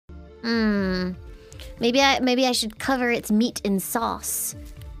Maybe I should cover its meat in sauce.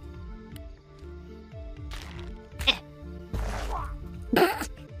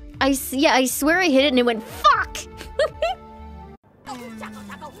 I swear I hit it and it went fuck.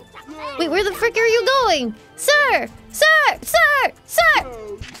 Wait, where the frick are you going? Sir! Sir! Sir! Sir!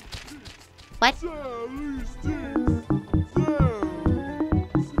 What?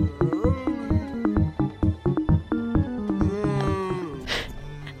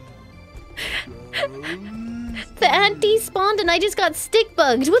 The ant despawned and I just got stick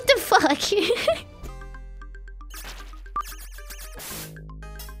bugged. What the fuck?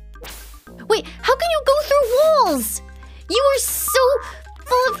 Wait, how can you go through walls? You are so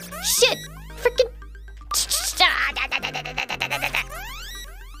full of shit. Freaking.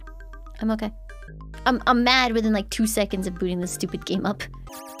 I'm okay. I'm mad within like 2 seconds of booting this stupid game up.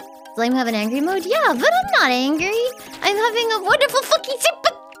 Does Laimu have an angry mode? Yeah, but I'm not angry. I'm having a wonderful fucking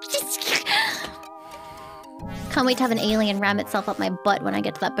Can't wait to have an alien ram itself up my butt when I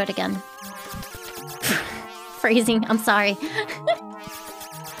get to that bit again. Phrasing, I'm sorry.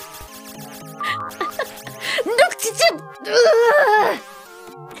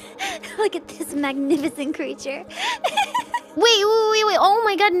 Look at this magnificent creature. Wait. Oh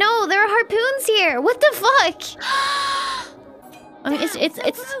my god, no, there are harpoons here. What the fuck? I mean,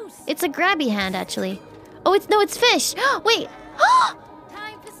 it's a grabby hand actually. Oh, it's fish. Wait.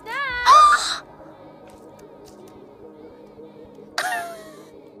 Time for snacks.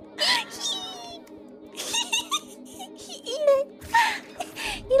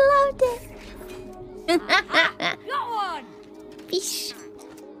 He loved it. Got one. Fish.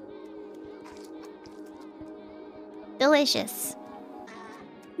 Delicious.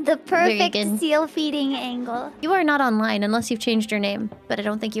 The perfect seal feeding angle. You are not online unless you've changed your name, but I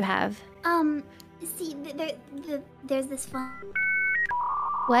don't think you have. See, there's this fun.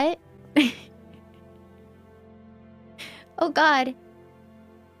 What? Oh god.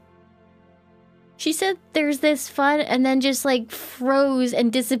 She said there's this fun and then just like froze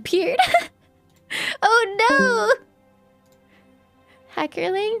and disappeared. Oh no!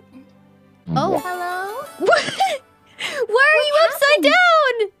 Hackerling? Oh. Hello? What? Why are you upside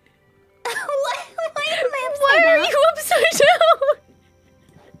down? Why am I upside Why down? are you upside down?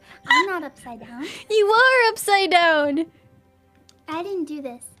 I'm not upside down. You are upside down. I didn't do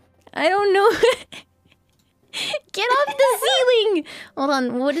this. I don't know. Get off the ceiling! Hold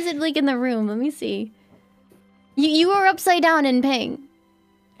on, what is it like in the room? Let me see. You are upside down in Ping.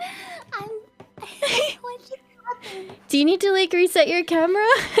 What just happened? Do you need to like reset your camera?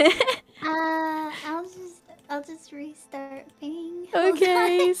 I'll just restart Ping.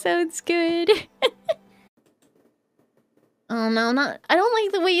 Okay, sounds good. Oh no, I don't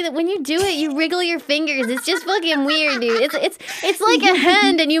like the way that when you do it, you wriggle your fingers. It's just fucking weird, dude. It's like a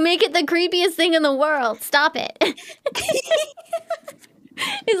hand and you make it the creepiest thing in the world. Stop it.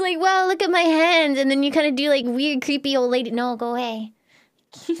 It's like, wow, look at my hands, and then you kind of do like weird, creepy old lady. No, go away.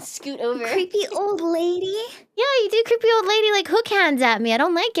 Scoot over. Creepy old lady? Yeah, you do creepy old lady like hook hands at me. I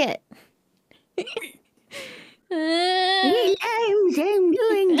don't like it. I'm doing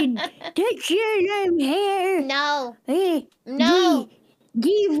the touch your hair. No. Hey, No.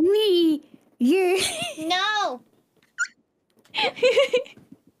 Give me your... No.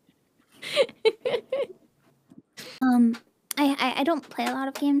 I don't play a lot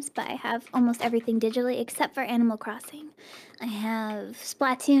of games, but I have almost everything digitally except for Animal Crossing. I have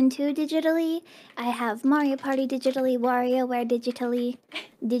Splatoon 2 digitally. I have Mario Party digitally, WarioWare digitally,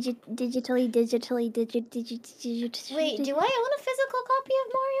 digitally. Wait, do I own a physical copy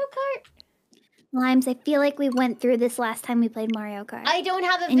of Mario Kart? Limes, I feel like we went through this last time we played Mario Kart. I don't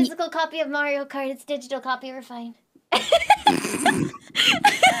have a physical copy of Mario Kart. It's digital copy. We're fine.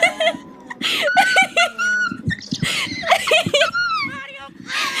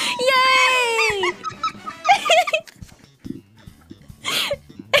 Yay!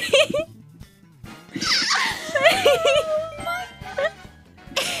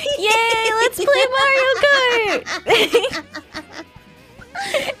 Yay! Let's play Mario Kart.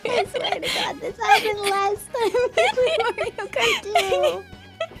 I swear to God, this happened last time we played Mario Kart 2.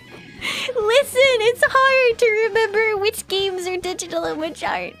 Listen, it's hard to remember which games are digital and which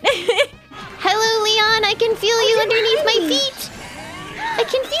aren't. Hello, Leon. I can feel you underneath my feet. I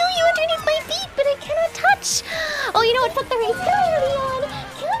can feel you underneath my feet, but I cannot touch. Oh, you know what? Fuck the race. Come here, Leon.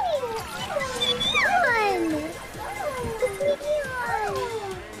 Come here.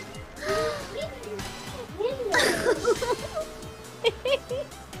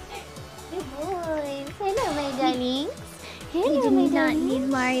 Good boys. Hello, my darlings. We do not need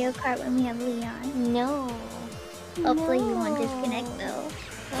Mario Kart when we have Leon. No. Hopefully you won't disconnect though.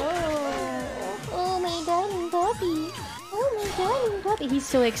 Oh. He's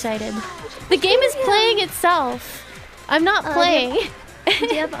so excited. The game is playing itself. I'm not playing. Do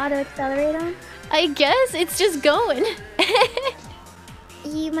you have auto accelerate on? I guess it's just going.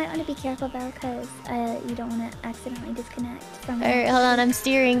 You might want to be careful though, because you don't want to accidentally disconnect from. Alright, hold on. I'm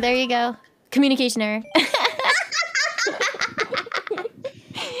steering. There you go. Communication error.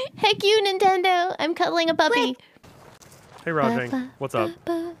 Heck you, Nintendo. I'm cuddling a puppy. Hey, Rajang. What's up?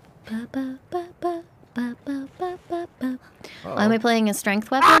 Why am I playing a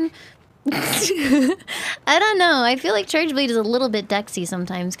strength weapon? I don't know. I feel like Charge Blade is a little bit dexy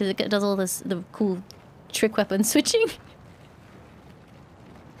sometimes because it does all the cool trick weapon switching.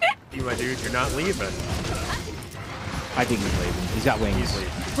 You, my dude, you're not leaving. I think he's leaving. He's got wings.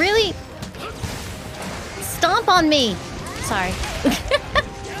 Really? Stomp on me. Sorry.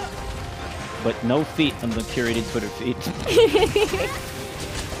 But no feet on the curated Twitter feed.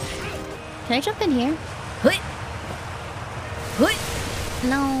 Can I jump in here?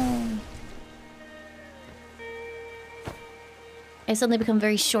 No. I suddenly become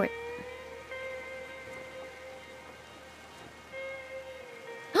very short.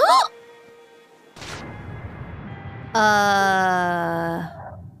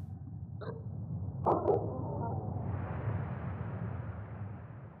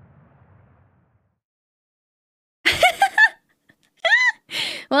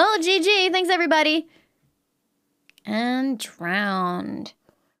 Well, GG. Thanks, everybody. And drowned.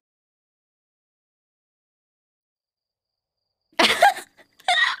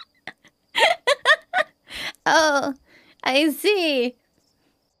 Oh, I see.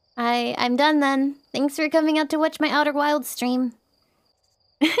 I'm done then. Thanks for coming out to watch my Outer Wilds stream.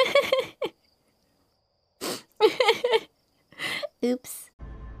 Oops.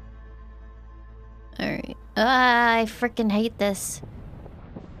 Alright. I freaking hate this.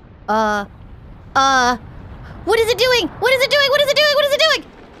 What is it doing? What is it doing? What is it doing? What is it doing?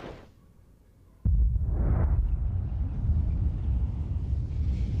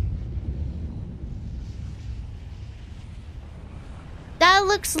 That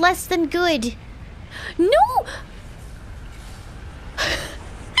looks less than good. No!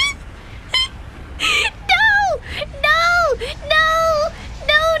 No! No! No!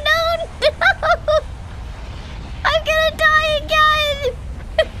 No! No! No! I'm gonna die again!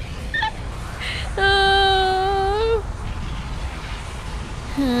 Oh.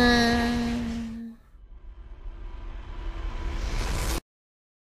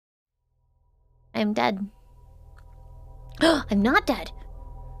 I'm dead. I'm not dead.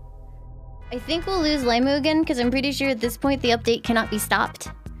 I think we'll lose Laimu again because I'm pretty sure at this point the update cannot be stopped.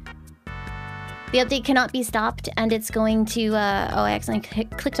 The update cannot be stopped and it's going to, oh, I accidentally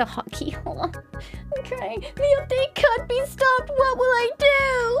clicked a hotkey. Hold on. I'm crying. The update can't be stopped. What will I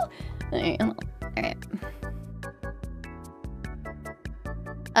do? Alright, hold on. Alright.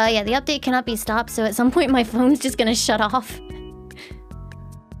 Yeah, the update cannot be stopped, so at some point my phone's just gonna shut off.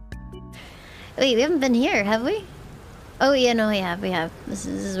 Wait, we haven't been here, have we? Oh yeah, no, we have. This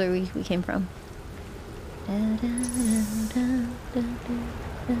is where we came from. I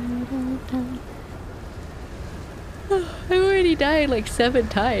already died like 7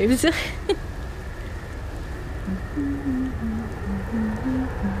 times. Do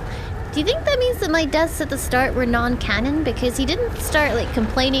you think that means that my deaths at the start were non-canon? Because he didn't start like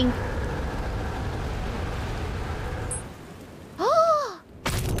complaining.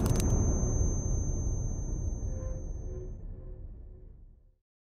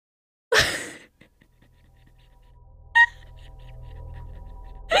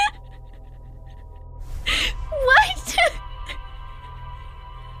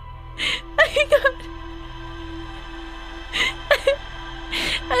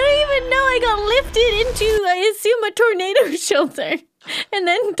 I assume a tornado shelter, and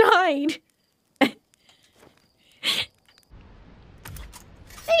then died.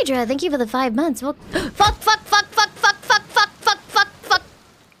 Phaedra, thank you for the 5 months. Well, fuck.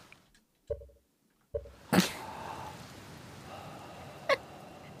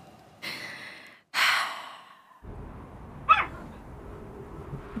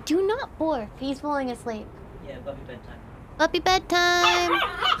 Do not bore. He's falling asleep. Yeah, puppy bedtime. Puppy bedtime.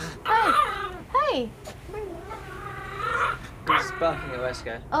 Hey. He's barking at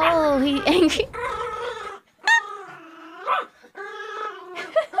Wesker. Oh, he angry.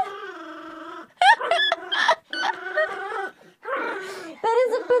 That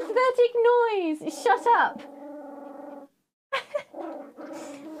is a pathetic noise. Shut up.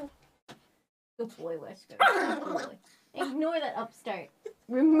 Good boy, Wesker. Good boy. Ignore that upstart.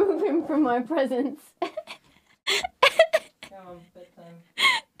 Remove him from our presence. Come on, bedtime.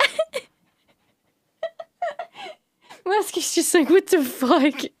 Sasuke's just like, what the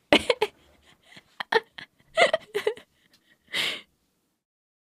fuck?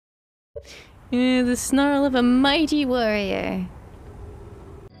 Yeah, the snarl of a mighty warrior.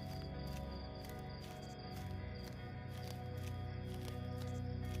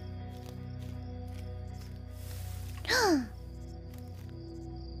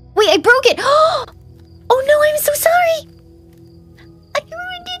 Wait, I broke it! Oh no, I'm so sorry! I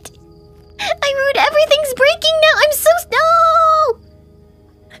ruined it! I ruined everything's breaking now! I'm so... No!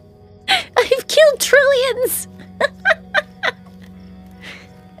 I've killed trillions!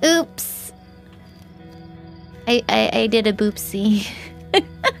 Oops. I did a boopsie.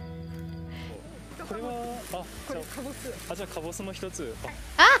 じゃあカボスも一つ。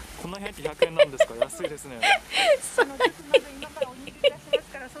あ、この辺って100円なんですか？安いですね。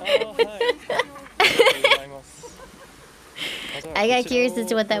I got curious as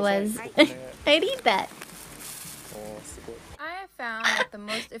to what that was. I'd eat that. I have found that the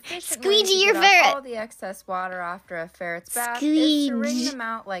most efficient Squeegee, way your to get ferret. off all the excess water after a ferret's bath is to wring them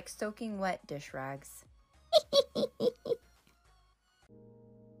out like soaking wet dish rags.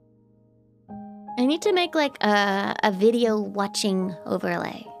 I need to make like a video watching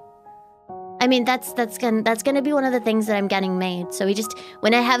overlay. I mean, that's gonna be one of the things that I'm getting made. So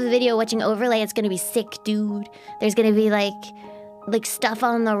when I have a video watching overlay, it's gonna be sick, dude. There's gonna be like stuff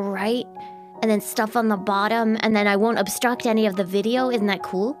on the right and then stuff on the bottom, and then I won't obstruct any of the video. Isn't that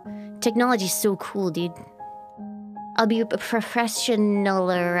cool? Technology's so cool, dude. I'll be a professional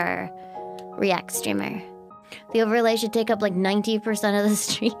React streamer. The overlay should take up like 90% of the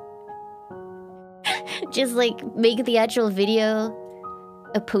stream. Just like make the actual video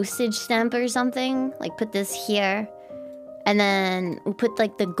a postage stamp or something. Like put this here. And then we'll put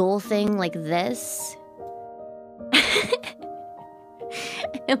like the goal thing like this.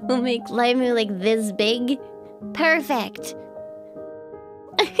 And we'll make Laimu like this big. Perfect.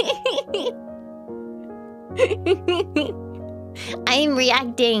 I'm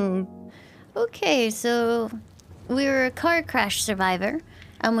reacting. Okay, so we were a car crash survivor.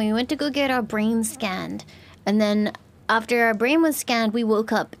 And we went to go get our brain scanned. And then after our brain was scanned, we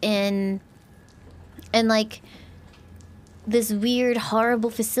woke up in like this weird,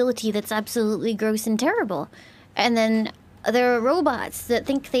 horrible facility that's absolutely gross and terrible. And then there are robots that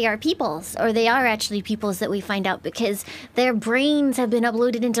think they are peoples, or they are actually peoples that we find out because their brains have been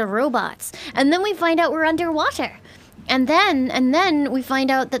uploaded into robots. And then we find out we're underwater. And then we find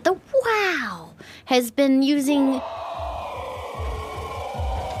out that the WoW has been using...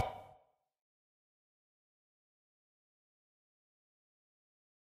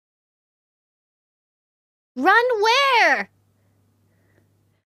 Run where?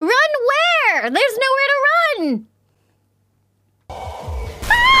 Run where? There's nowhere to run!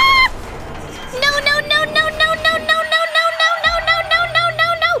 Ah! No, no, no, no, no, no, no, no, no, no, no, no, no, no, no,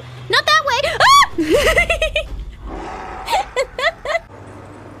 no! Not that way! Ah!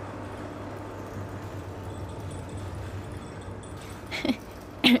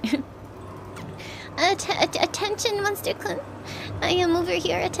 Attention, Monster Clan. I am over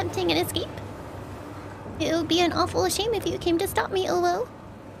here attempting an escape. It would be an awful shame if you came to stop me, LOL.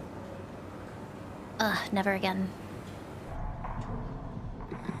 Never again.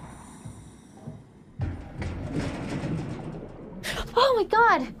 Oh my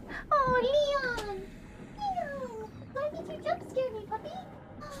god! Oh, Leon! Leon! Why did you jump scare me, puppy?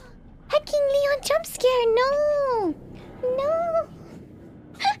 Hecking Leon jump scare! No! No!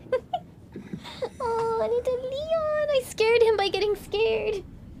 Oh, little Leon! I scared him by getting scared.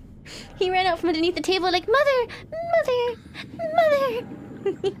 He ran out from underneath the table like, Mother! Mother! Mother!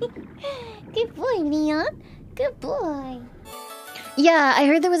 Good boy, Leon. Good boy. Yeah, I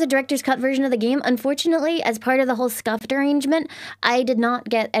heard there was a director's cut version of the game. Unfortunately, as part of the whole scuffed arrangement, I did not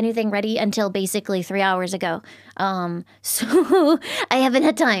get anything ready until basically 3 hours ago. So I haven't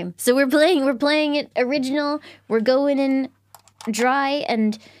had time. So we're playing it original. We're going in dry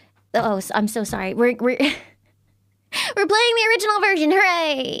and... Oh, I'm so sorry. We're playing the original version.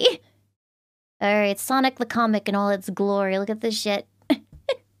 Hooray! Alright, Sonic the Comic in all its glory. Look at this shit.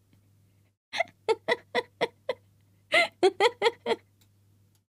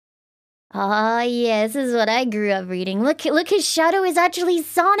 Oh yeah, this is what I grew up reading. Look, his shadow is actually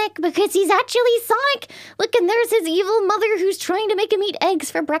Sonic because he's actually Sonic. Look, and there's his evil mother who's trying to make him eat eggs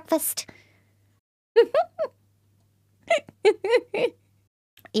for breakfast.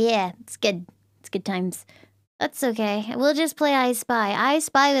 Yeah, it's good. It's good times. That's okay. We'll just play I Spy. I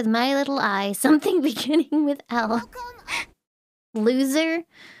Spy with my little eye. Something beginning with L. Loser?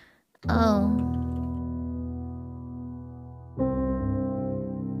 Oh.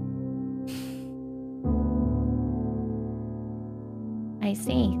 I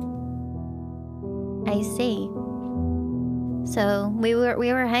see. I see. So we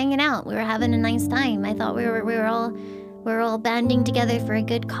were hanging out. We were having a nice time. I thought we were all banding together for a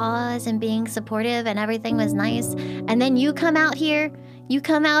good cause and being supportive, and everything was nice. And then you come out here. You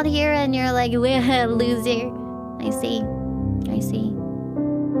come out here and you're like, loser. I see. I see.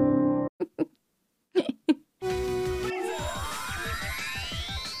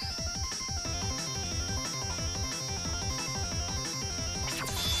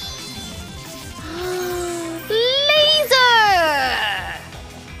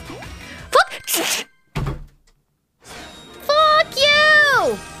 Fuck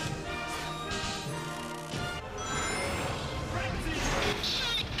you!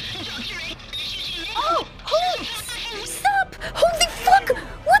 Oh, holy... Stop! Holy fuck!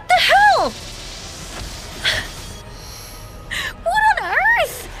 What the hell? What on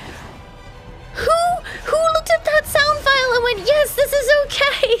earth? Who looked at that sound file and went, yes, this is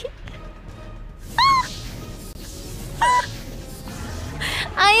okay?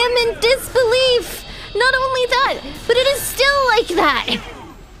 I am in disbelief! Not only that, but it is still like that!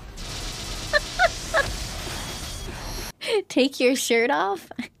 Take your shirt off?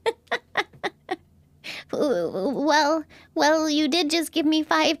 Well, you did just give me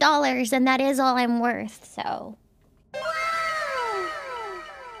 $5, and that is all I'm worth, so...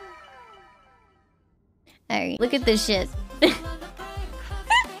 Alright, look at this shit.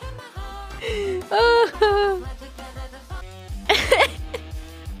 Oh.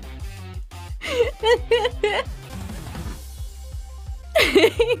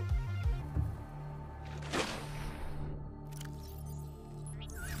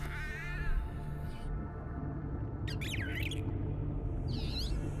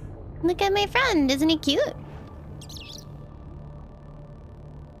 Look at my friend, isn't he cute?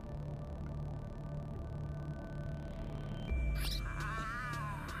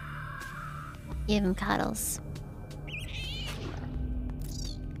 Give him cuddles.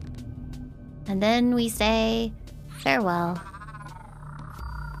 And then we say farewell.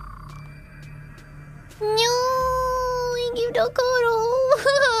 No, you don't cuddle.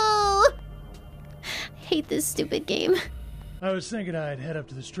 I hate this stupid game. I was thinking I'd head up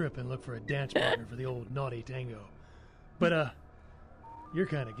to the strip and look for a dance partner for the old naughty Tango. But, you're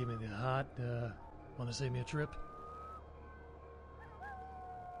kind of giving me the hot. Want to save me a trip?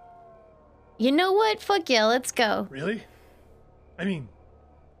 You know what? Fuck yeah, let's go. Really? I mean,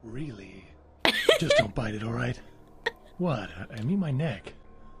 really? Just don't bite it, alright? What? I mean my neck.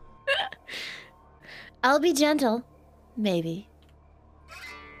 I'll be gentle. Maybe.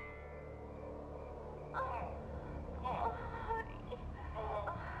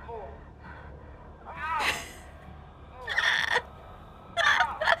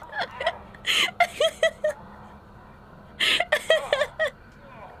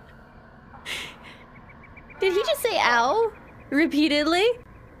 Did he just say ow? Repeatedly?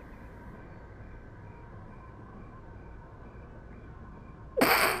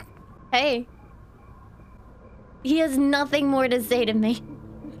 Hey. He has nothing more to say to me.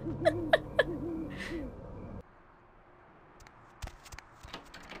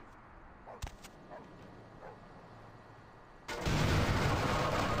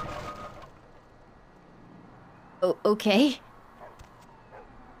 Okay.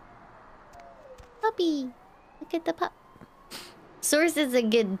 Puppy. Look at the pup. Source is a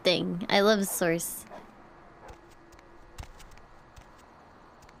good thing. I love Source.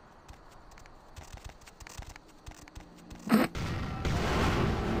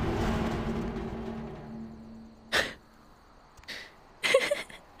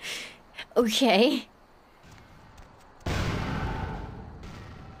 Okay.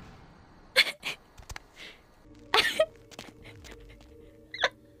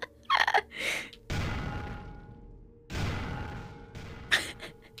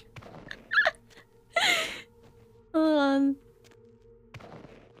 Hold on.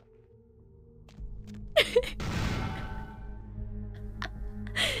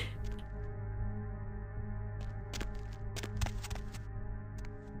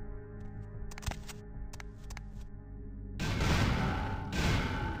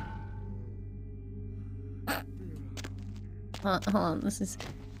 Hold on, this is...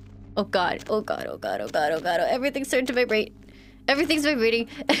 Oh god, oh god, oh god, oh god, oh god, oh, everything's starting to vibrate. Everything's vibrating.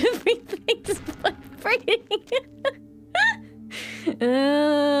 Everything's vibrating.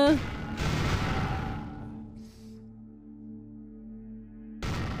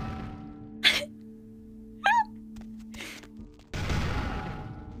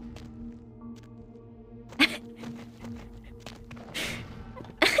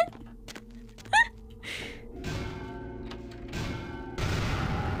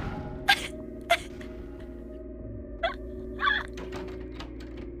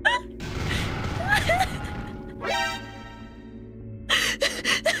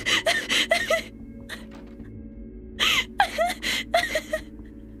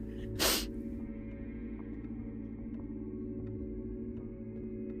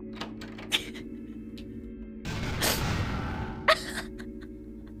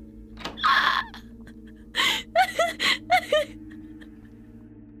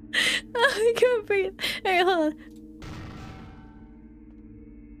 breathe. Alright, hold on.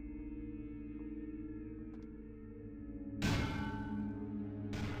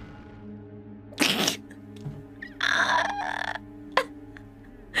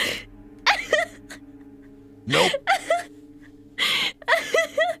 Nope.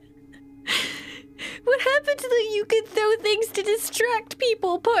 What happened to the you could throw things to distract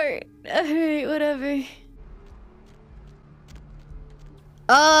people part? Alright, whatever.